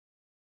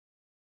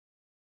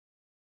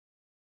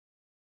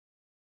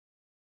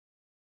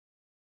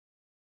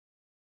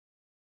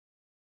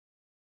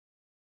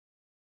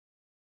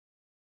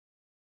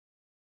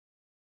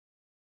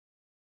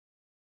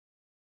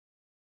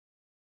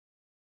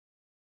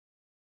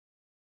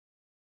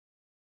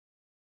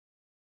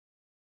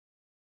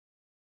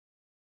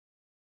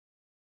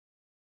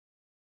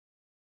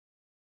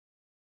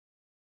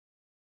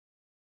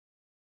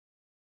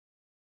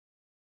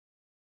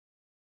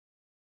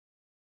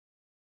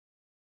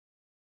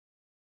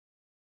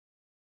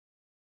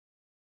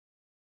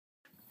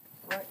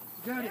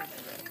Jody.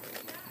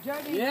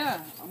 Jody.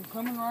 Yeah, I'm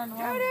coming right along.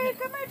 Jody,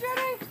 come here,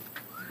 Jody.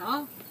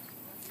 Huh?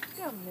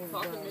 Come here,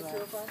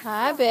 girl.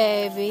 Hi,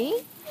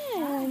 baby.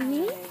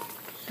 Honey.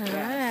 Yeah, see,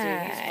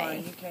 he's Hi.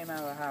 fine. He came out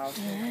of the house.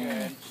 He's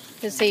good.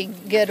 Is he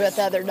good with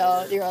other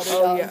dogs? Your other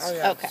dogs? Oh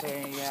yeah.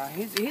 Okay. See, yeah.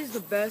 He's the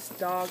best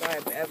dog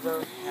I've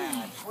ever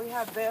had. We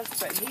have this,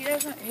 but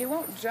he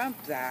won't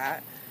jump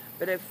that.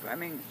 But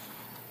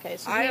Okay,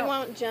 so I he don't-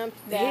 won't jump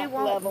that he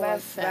won't level of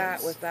mess that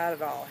fence. with that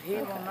at all. He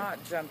will Okay.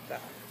 not jump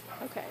that.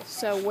 Okay,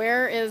 so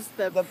where is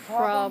the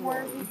problem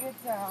where he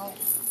gets out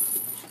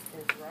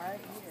is right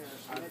here.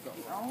 And it's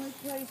the only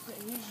place that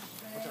he's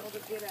been able to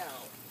get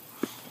out.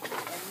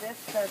 And this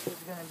stuff is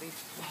going to be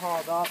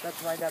hauled off.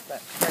 That's why I got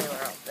that trailer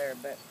out there.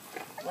 But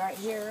right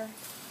here,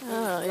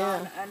 Oh, he's yeah.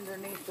 gone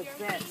underneath the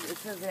fence.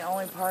 This is the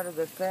only part of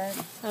the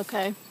fence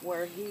Okay.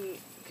 where he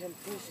can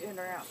push in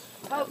or out.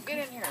 Oh,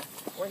 get in here.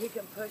 Where he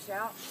can push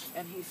out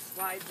and he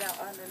slides out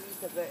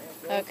underneath of it.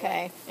 And goes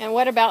Okay. And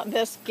what about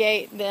this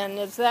gate then?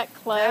 Is that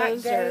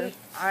closed That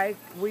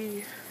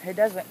gate, it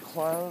doesn't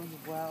close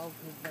well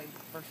because they,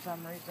 for some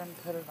reason,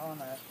 put it on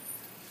a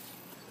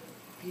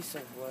piece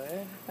of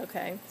wood. or?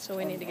 Okay, so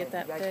we need to get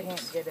that I fixed.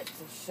 can't get it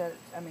to shut.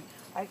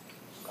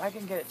 I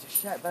can get it to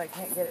shut, but I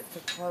can't get it to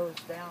close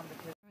down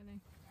because.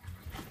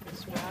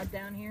 This rod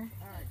down here,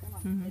 All right,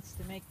 come on. it's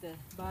to make the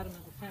bottom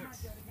of the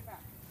fence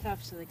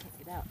tough so they can't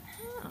get out.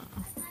 Oh.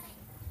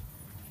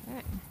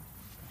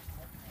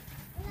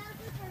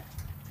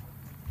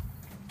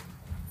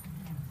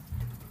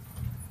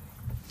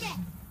 Okay.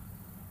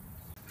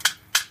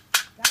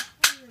 That's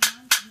for your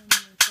lunch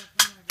menu and stuff.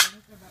 Oh my God,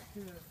 let's go back to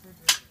the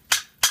refrigerator.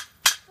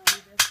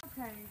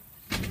 Okay.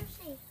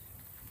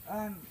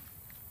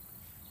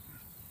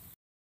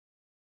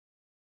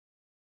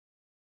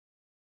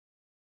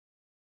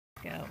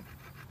 Go.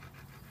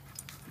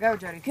 Go,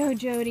 Jody. Go,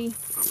 Jody.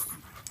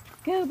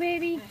 Go,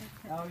 baby.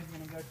 Now he's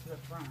gonna go to the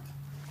front.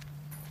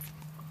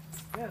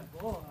 Good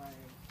boy.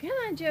 Come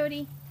on,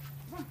 Jody.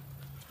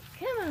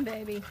 Come on,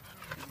 baby.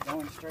 He's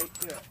going straight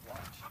to it.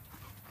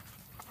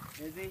 Watch.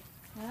 Is he?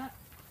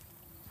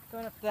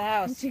 Going up to the Why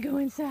house. don't you go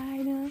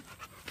inside, huh?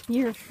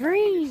 You're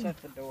free.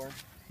 Shut the door.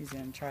 He's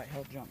gonna try.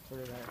 He'll jump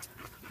through there.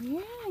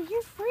 Yeah,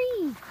 you're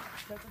free.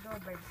 Shut the door,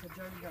 baby. So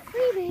Jody jump.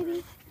 Free,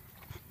 baby.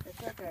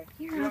 It's okay.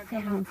 You're You off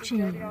wanna that come old and see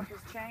Jody chain. off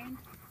his chain?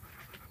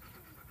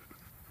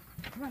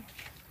 Come on.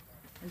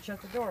 And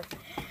shut the door.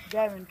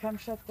 Gavin, come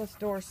shut this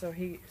door so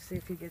see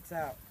if he gets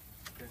out.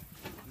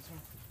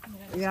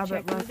 Yeah,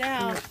 but Checking let's it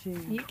out. see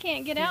if she. You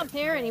can't get out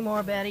there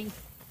anymore, Betty.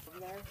 Over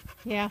there?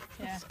 Yeah,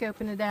 Yeah.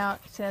 scoping it out.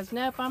 Says,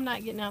 nope, I'm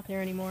not getting out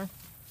there anymore.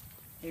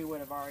 He would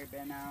have already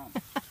been out.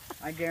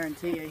 I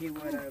guarantee you he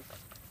would have.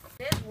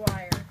 This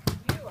wire.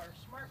 You are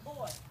a smart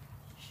boy.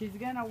 She's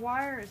gonna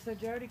wire it so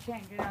Jody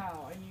can't get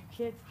out, and you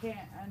kids can't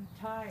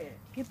untie it.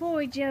 Good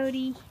boy,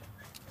 Jody.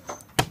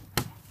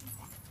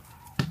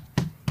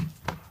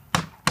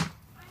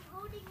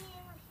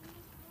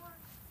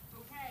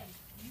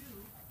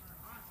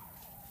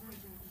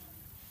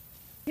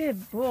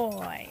 Good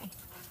boy.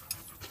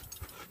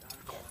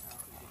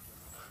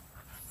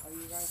 Oh,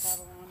 you guys have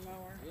a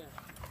lawnmower?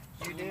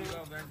 Yeah. You do?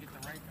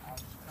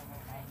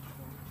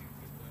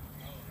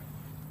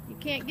 You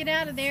can't get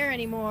out of there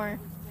anymore.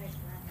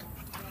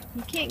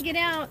 You can't get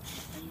out.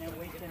 And then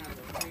we can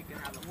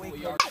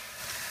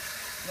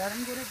let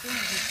him get it done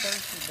if he's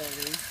thirsty,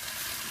 baby.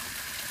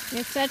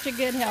 You're such a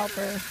good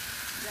helper.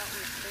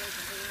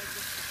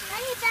 I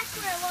think that's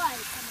where it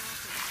was.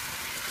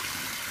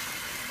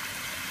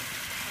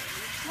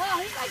 Wow,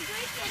 he's like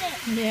drinking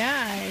it.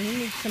 Yeah, he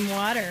needs some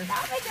water.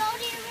 Stop it,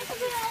 Jody. You're making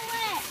me all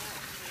wet.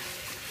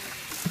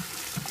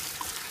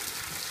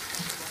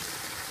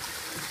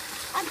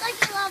 I think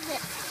he loves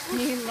it.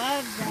 He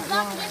loves He's that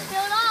not water. just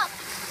filled up.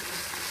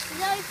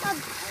 Now he's come.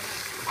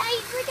 Hey,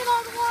 he's drinking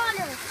all the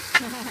water.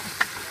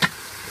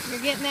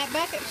 You're getting that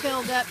bucket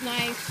filled up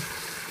nice.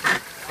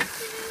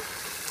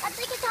 I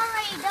think it's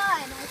already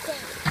done, I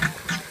think.